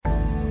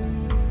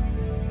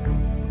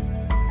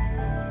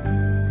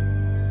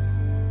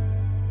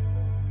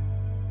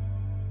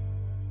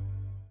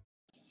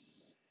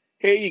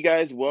Hey, you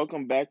guys,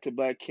 welcome back to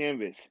Black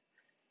Canvas.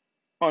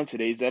 On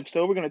today's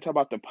episode, we're going to talk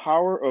about the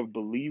power of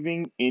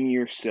believing in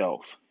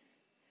yourself.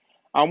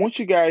 I want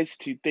you guys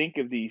to think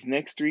of these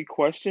next three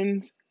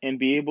questions and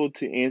be able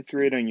to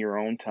answer it on your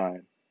own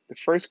time. The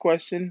first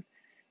question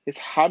is: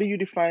 how do you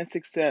define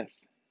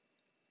success?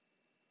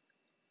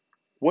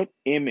 What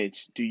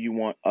image do you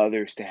want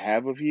others to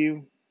have of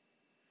you?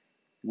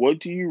 What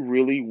do you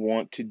really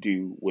want to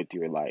do with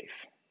your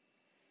life?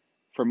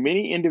 For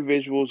many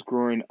individuals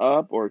growing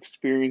up or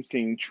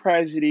experiencing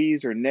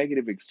tragedies or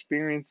negative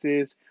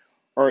experiences,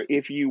 or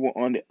if you were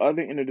on the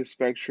other end of the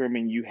spectrum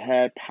and you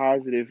had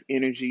positive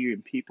energy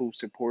and people who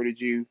supported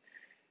you,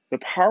 the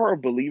power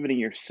of believing in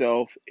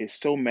yourself is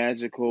so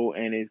magical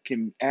and it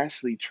can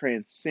actually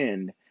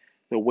transcend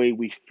the way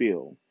we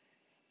feel.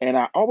 And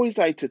I always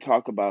like to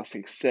talk about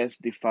success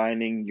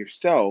defining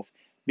yourself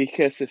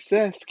because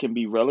success can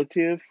be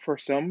relative for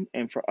some,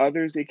 and for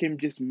others, it can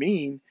just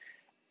mean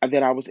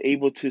that I was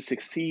able to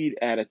succeed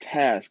at a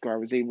task or I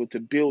was able to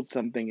build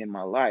something in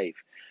my life.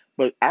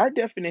 But our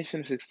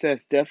definition of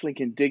success definitely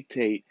can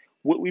dictate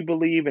what we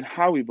believe and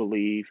how we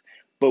believe.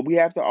 But we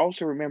have to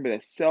also remember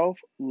that self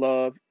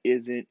love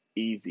isn't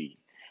easy.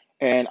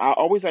 And I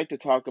always like to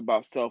talk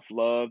about self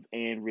love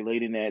and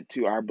relating that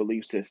to our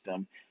belief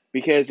system.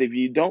 Because if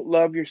you don't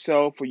love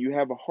yourself or you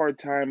have a hard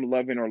time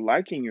loving or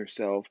liking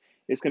yourself,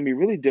 it's going to be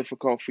really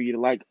difficult for you to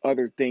like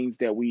other things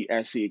that we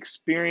actually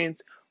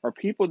experience or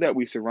people that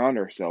we surround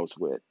ourselves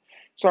with.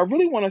 So I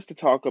really want us to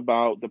talk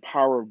about the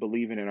power of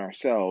believing in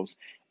ourselves.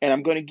 And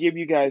I'm going to give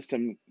you guys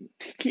some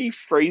key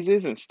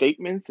phrases and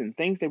statements and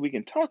things that we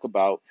can talk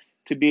about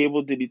to be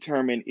able to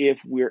determine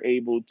if we're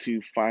able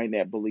to find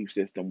that belief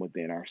system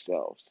within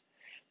ourselves.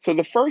 So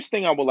the first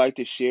thing I would like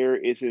to share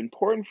is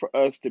important for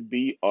us to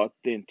be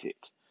authentic.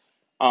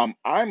 I'm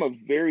a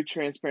very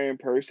transparent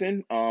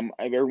person.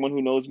 Everyone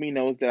who knows me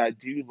knows that I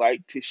do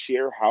like to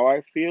share how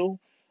I feel.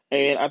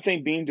 And I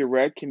think being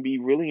direct can be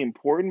really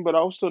important, but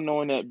also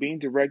knowing that being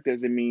direct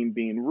doesn't mean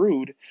being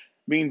rude.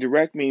 Being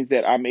direct means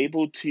that I'm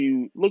able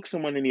to look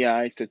someone in the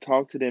eyes, to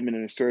talk to them in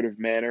an assertive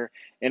manner,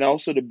 and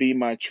also to be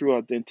my true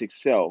authentic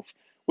self,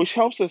 which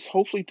helps us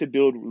hopefully to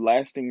build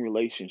lasting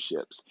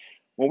relationships.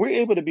 When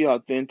we're able to be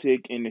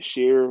authentic and to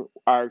share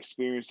our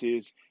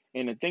experiences,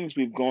 and the things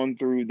we've gone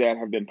through that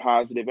have been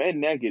positive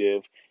and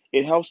negative,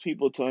 it helps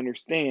people to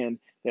understand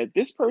that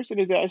this person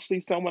is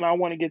actually someone I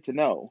want to get to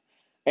know.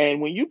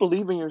 And when you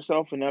believe in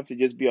yourself enough to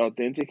just be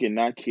authentic and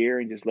not care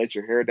and just let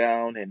your hair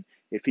down, and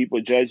if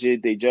people judge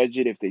it, they judge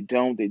it. If they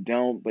don't, they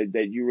don't. But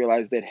that you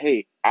realize that,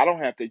 hey, I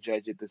don't have to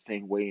judge it the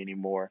same way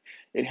anymore.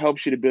 It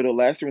helps you to build a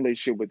lasting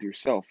relationship with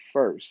yourself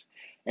first.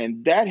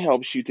 And that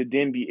helps you to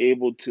then be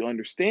able to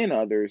understand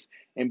others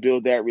and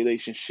build that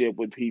relationship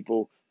with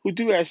people who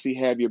do actually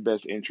have your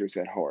best interests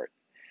at heart.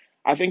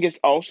 I think it's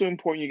also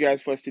important, you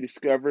guys, for us to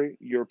discover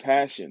your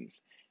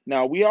passions.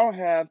 Now, we all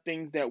have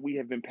things that we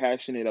have been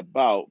passionate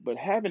about, but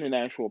having an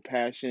actual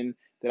passion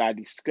that I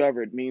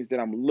discovered means that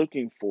I'm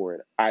looking for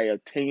it, I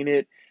obtain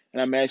it,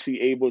 and I'm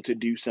actually able to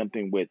do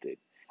something with it.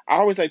 I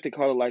always like to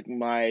call it like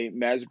my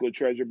magical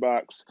treasure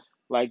box.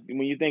 Like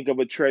when you think of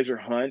a treasure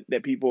hunt,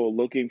 that people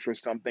are looking for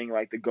something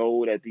like the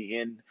gold at the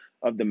end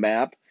of the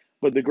map.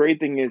 But the great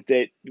thing is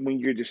that when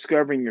you're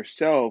discovering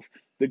yourself,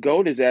 the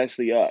gold is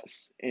actually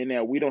us, and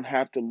that we don't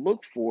have to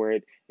look for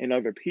it in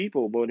other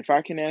people. But if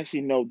I can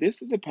actually know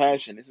this is a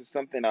passion, this is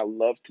something I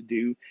love to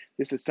do,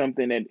 this is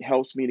something that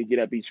helps me to get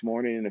up each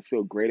morning and to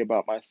feel great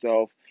about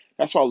myself.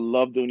 That's why I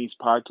love doing these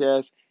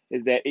podcasts,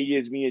 is that it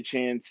gives me a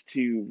chance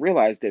to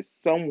realize that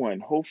someone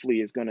hopefully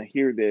is going to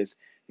hear this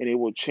and it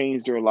will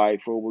change their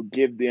life or will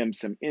give them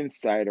some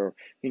insight or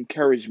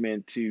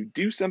encouragement to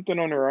do something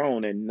on their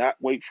own and not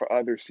wait for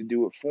others to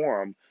do it for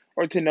them,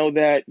 or to know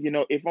that,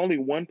 if only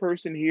one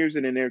person hears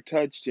it and they're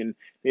touched and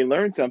they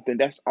learn something,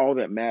 that's all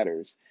that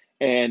matters.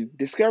 And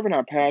discovering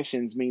our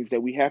passions means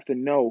that we have to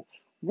know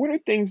what are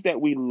things that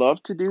we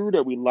love to do,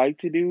 that we like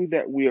to do,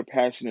 that we are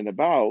passionate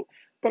about,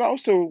 but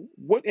also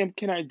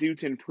can I do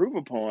to improve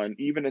upon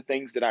even the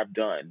things that I've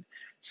done.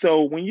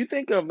 So when you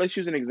think of, let's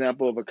use an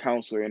example of a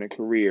counselor in a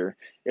career,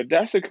 if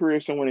that's a career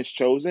someone has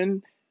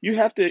chosen, you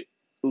have to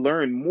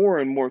learn more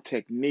and more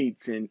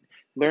techniques and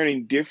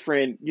learning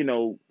different,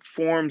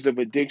 forms of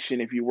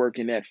addiction if you work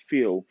in that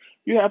field.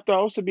 You have to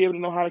also be able to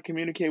know how to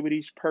communicate with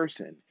each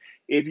person.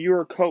 If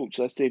you're a coach,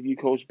 let's say if you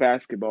coach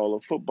basketball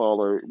or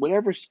football or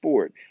whatever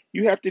sport,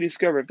 you have to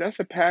discover if that's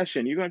a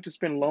passion, you're going to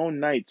spend long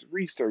nights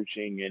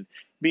researching and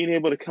being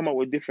able to come up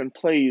with different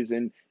plays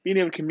and being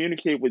able to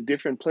communicate with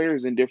different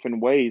players in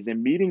different ways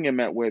and meeting them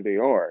at where they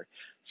are.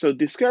 So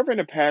discovering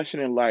a passion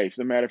in life,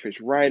 no matter if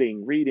it's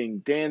writing, reading,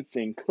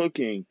 dancing,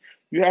 cooking,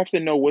 you have to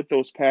know what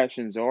those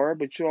passions are,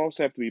 but you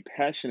also have to be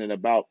passionate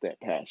about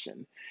that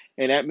passion.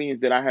 And that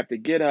means that I have to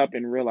get up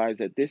and realize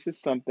that this is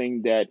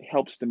something that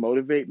helps to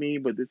motivate me,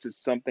 but this is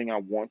something I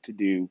want to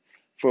do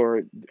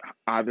for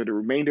either the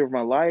remainder of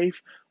my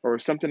life or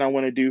something I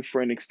want to do for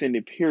an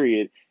extended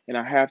period. And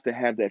I have to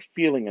have that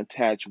feeling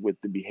attached with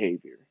the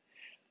behavior.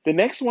 The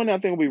next one I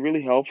think will be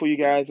really helpful, you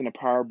guys, in the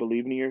power of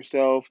believing in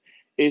yourself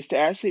is to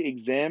actually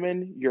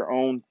examine your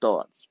own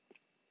thoughts.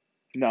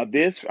 Now,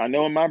 this, I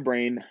know in my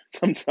brain,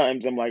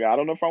 sometimes I'm like, I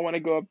don't know if I want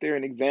to go up there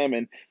and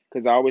examine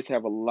because I always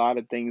have a lot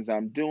of things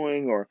I'm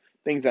doing or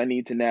things I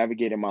need to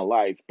navigate in my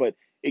life. But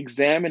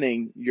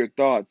examining your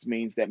thoughts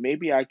means that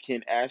maybe I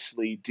can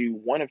actually do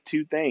one of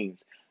two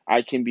things.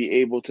 I can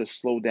be able to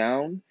slow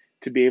down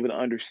to be able to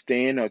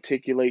understand,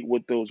 articulate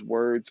what those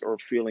words or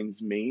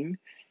feelings mean.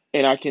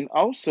 And I can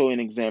also,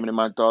 in examining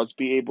my thoughts,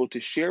 be able to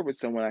share with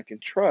someone I can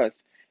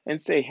trust and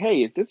say,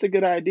 hey, is this a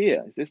good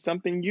idea? Is this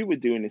something you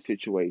would do in this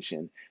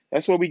situation?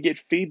 That's where we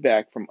get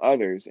feedback from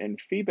others. And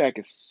feedback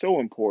is so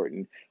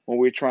important when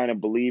we're trying to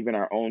believe in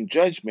our own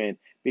judgment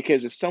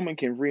because if someone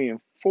can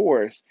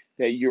reinforce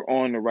that you're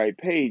on the right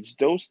page,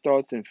 those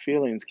thoughts and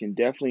feelings can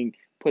definitely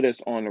put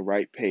us on the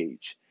right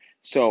page.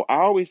 So I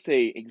always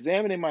say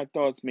examining my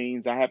thoughts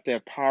means I have to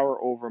have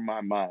power over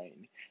my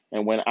mind.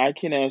 And when I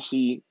can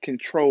actually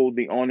control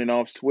the on and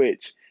off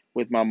switch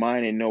with my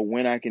mind and know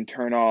when I can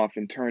turn off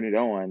and turn it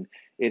on,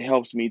 it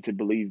helps me to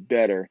believe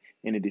better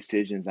in the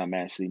decisions I'm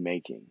actually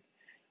making.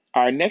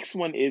 Our next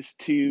one is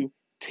to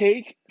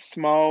take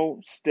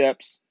small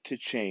steps to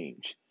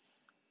change.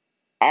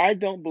 I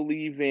don't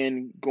believe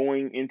in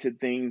going into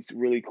things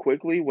really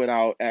quickly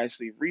without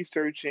actually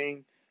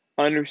researching,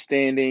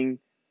 understanding,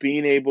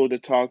 being able to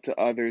talk to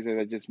others, as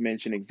I just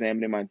mentioned,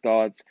 examining my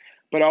thoughts,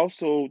 but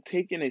also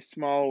taking a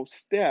small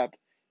step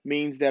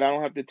means that I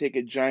don't have to take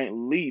a giant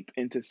leap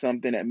into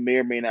something that may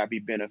or may not be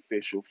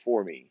beneficial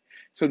for me.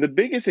 So, the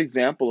biggest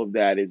example of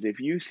that is if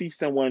you see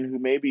someone who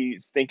maybe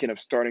is thinking of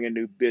starting a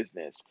new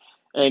business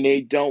and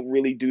they don't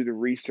really do the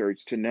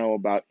research to know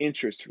about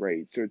interest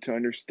rates or to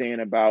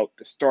understand about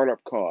the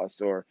startup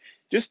costs or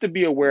just to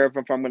be aware of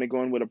if I'm going to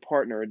go in with a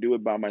partner or do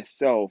it by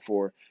myself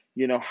or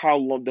how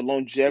long the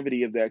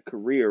longevity of that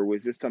career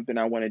was this something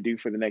I want to do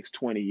for the next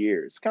 20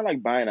 years. It's kind of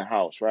like buying a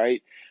house,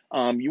 right?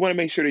 You want to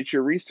make sure that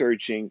you're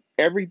researching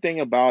everything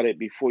about it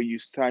before you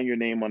sign your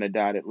name on a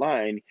dotted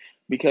line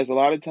because a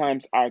lot of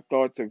times our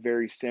thoughts are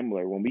very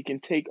similar. When we can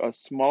take a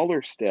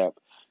smaller step,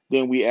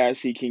 then we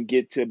actually can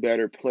get to a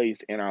better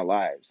place in our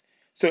lives.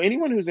 So,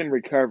 anyone who's in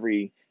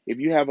recovery, if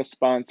you have a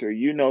sponsor,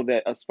 you know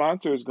that a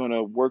sponsor is going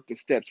to work the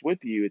steps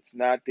with you. It's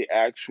not the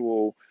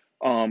actual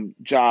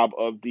job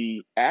of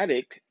the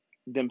addict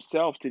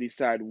themselves to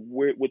decide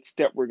what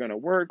step we're going to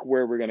work,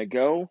 where we're going to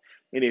go.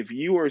 And if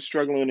you are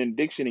struggling with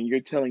addiction and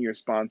you're telling your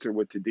sponsor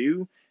what to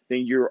do,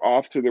 then you're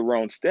off to the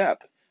wrong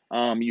step.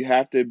 You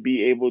have to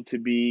be able to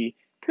be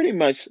pretty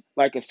much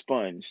like a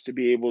sponge to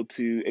be able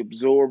to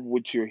absorb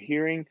what you're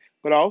hearing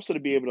but also to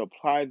be able to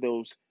apply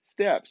those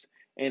steps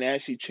and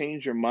actually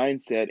change your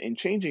mindset. And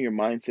changing your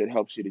mindset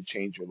helps you to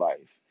change your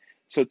life.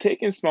 So,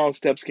 taking small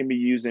steps can be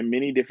used in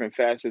many different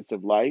facets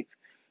of life.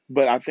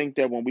 But I think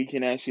that when we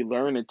can actually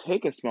learn to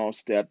take a small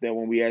step, that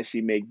when we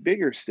actually make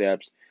bigger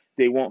steps,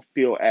 they won't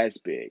feel as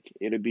big.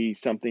 It'll be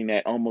something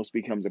that almost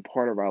becomes a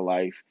part of our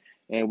life,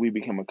 and we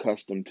become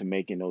accustomed to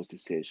making those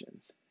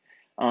decisions.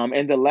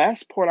 And the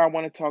last part I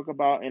want to talk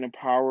about in the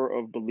power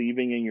of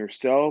believing in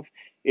yourself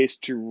is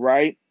to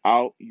write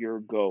out your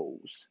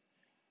goals.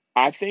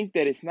 I think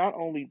that it's not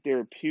only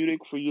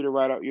therapeutic for you to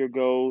write out your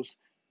goals,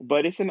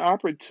 but it's an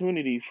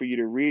opportunity for you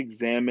to re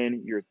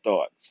examine your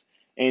thoughts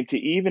and to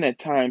even at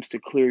times to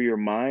clear your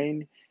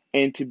mind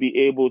and to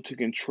be able to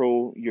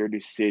control your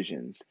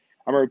decisions.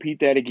 I'm going to repeat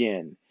that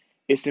again.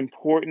 It's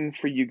important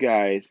for you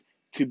guys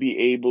to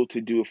be able to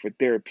do it for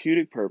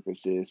therapeutic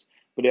purposes,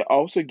 but it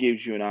also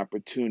gives you an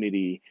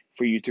opportunity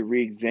for you to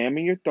re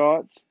examine your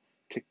thoughts,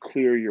 to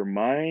clear your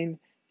mind,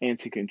 and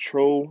to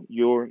control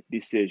your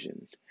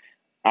decisions.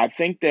 I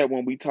think that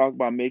when we talk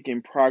about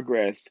making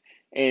progress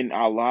in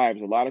our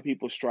lives, a lot of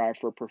people strive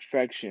for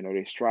perfection or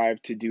they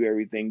strive to do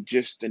everything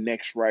just the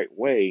next right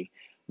way,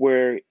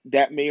 where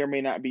that may or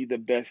may not be the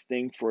best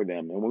thing for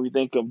them. And when we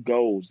think of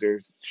goals,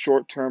 there's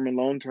short term and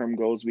long term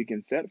goals we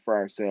can set for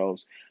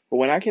ourselves. But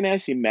when I can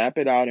actually map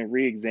it out and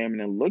re examine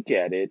and look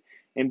at it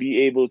and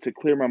be able to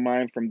clear my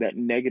mind from that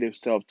negative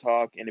self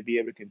talk and to be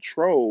able to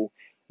control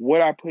what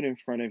I put in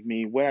front of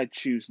me, what I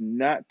choose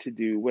not to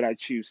do, what I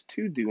choose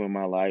to do in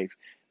my life,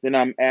 then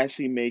I'm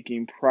actually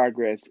making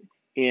progress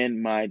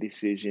in my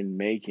decision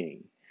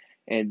making.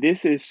 And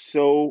this is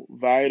so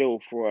vital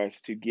for us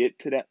to get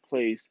to that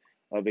place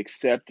of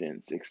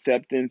acceptance.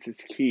 Acceptance is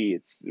key.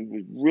 It's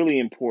really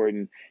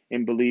important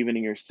in believing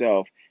in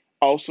yourself.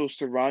 Also,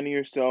 surrounding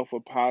yourself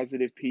with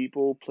positive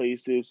people,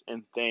 places,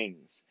 and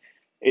things.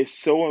 It's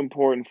so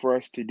important for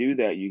us to do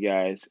that, you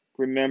guys.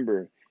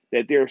 Remember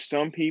that there are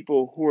some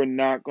people who are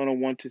not going to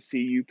want to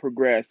see you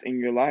progress in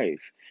your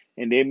life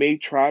and they may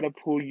try to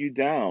pull you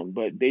down,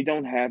 but they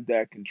don't have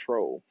that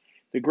control.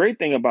 The great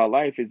thing about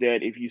life is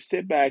that if you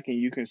sit back and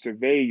you can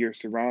survey your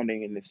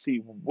surrounding and to see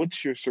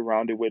what you're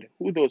surrounded with,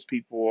 who those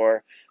people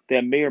are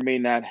that may or may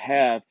not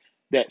have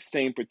that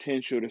same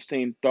potential, the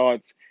same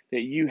thoughts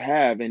that you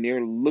have, and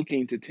they're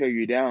looking to tear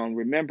you down,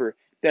 remember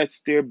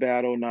that's their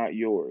battle, not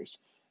yours.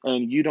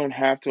 And you don't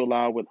have to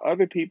allow what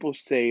other people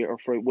say or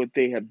for what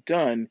they have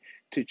done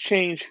to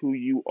change who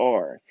you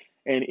are.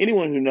 And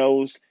anyone who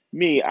knows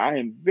me, I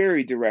am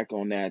very direct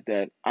on that,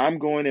 that I'm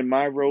going in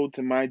my road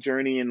to my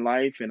journey in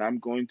life and I'm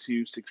going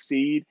to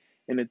succeed.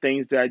 and the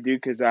things that I do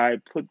because I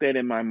put that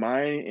in my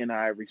mind and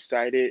I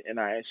recite it and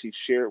I actually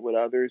share it with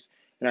others.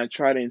 And I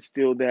try to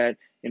instill that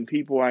in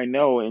people I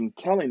know and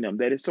telling them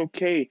that it's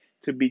okay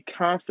to be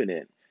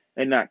confident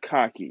and not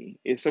cocky.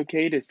 It's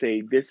okay to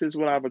say, this is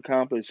what I've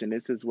accomplished and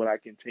this is what I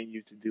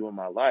continue to do in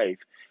my life.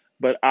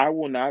 But I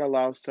will not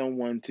allow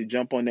someone to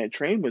jump on that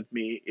train with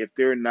me if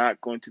they're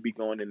not going to be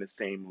going in the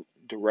same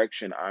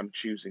direction I'm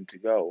choosing to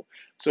go.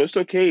 So it's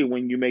okay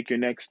when you make your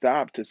next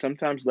stop to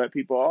sometimes let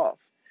people off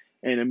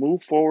and to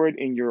move forward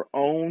in your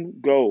own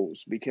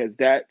goals because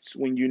that's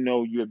when you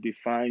know you have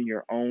defined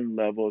your own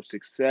level of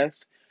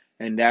success.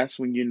 And that's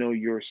when you know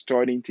you're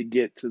starting to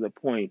get to the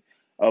point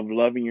of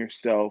loving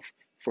yourself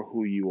for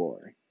who you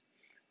are.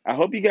 I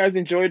hope you guys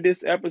enjoyed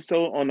this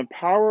episode on the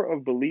power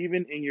of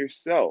believing in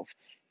yourself.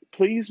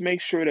 Please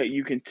make sure that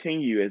you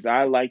continue, as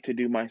I like to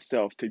do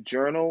myself, to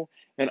journal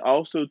and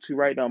also to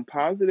write down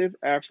positive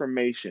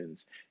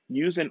affirmations.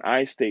 Using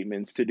I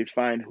statements to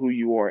define who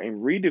you are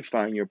and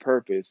redefine your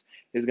purpose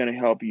is going to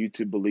help you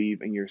to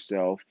believe in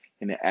yourself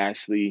and to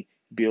actually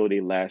build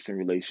a lasting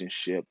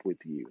relationship with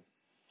you.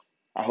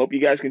 I hope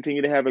you guys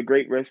continue to have a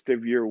great rest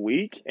of your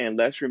week, and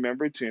let's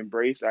remember to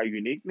embrace our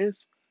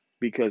uniqueness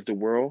because the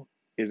world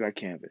is our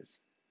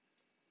canvas.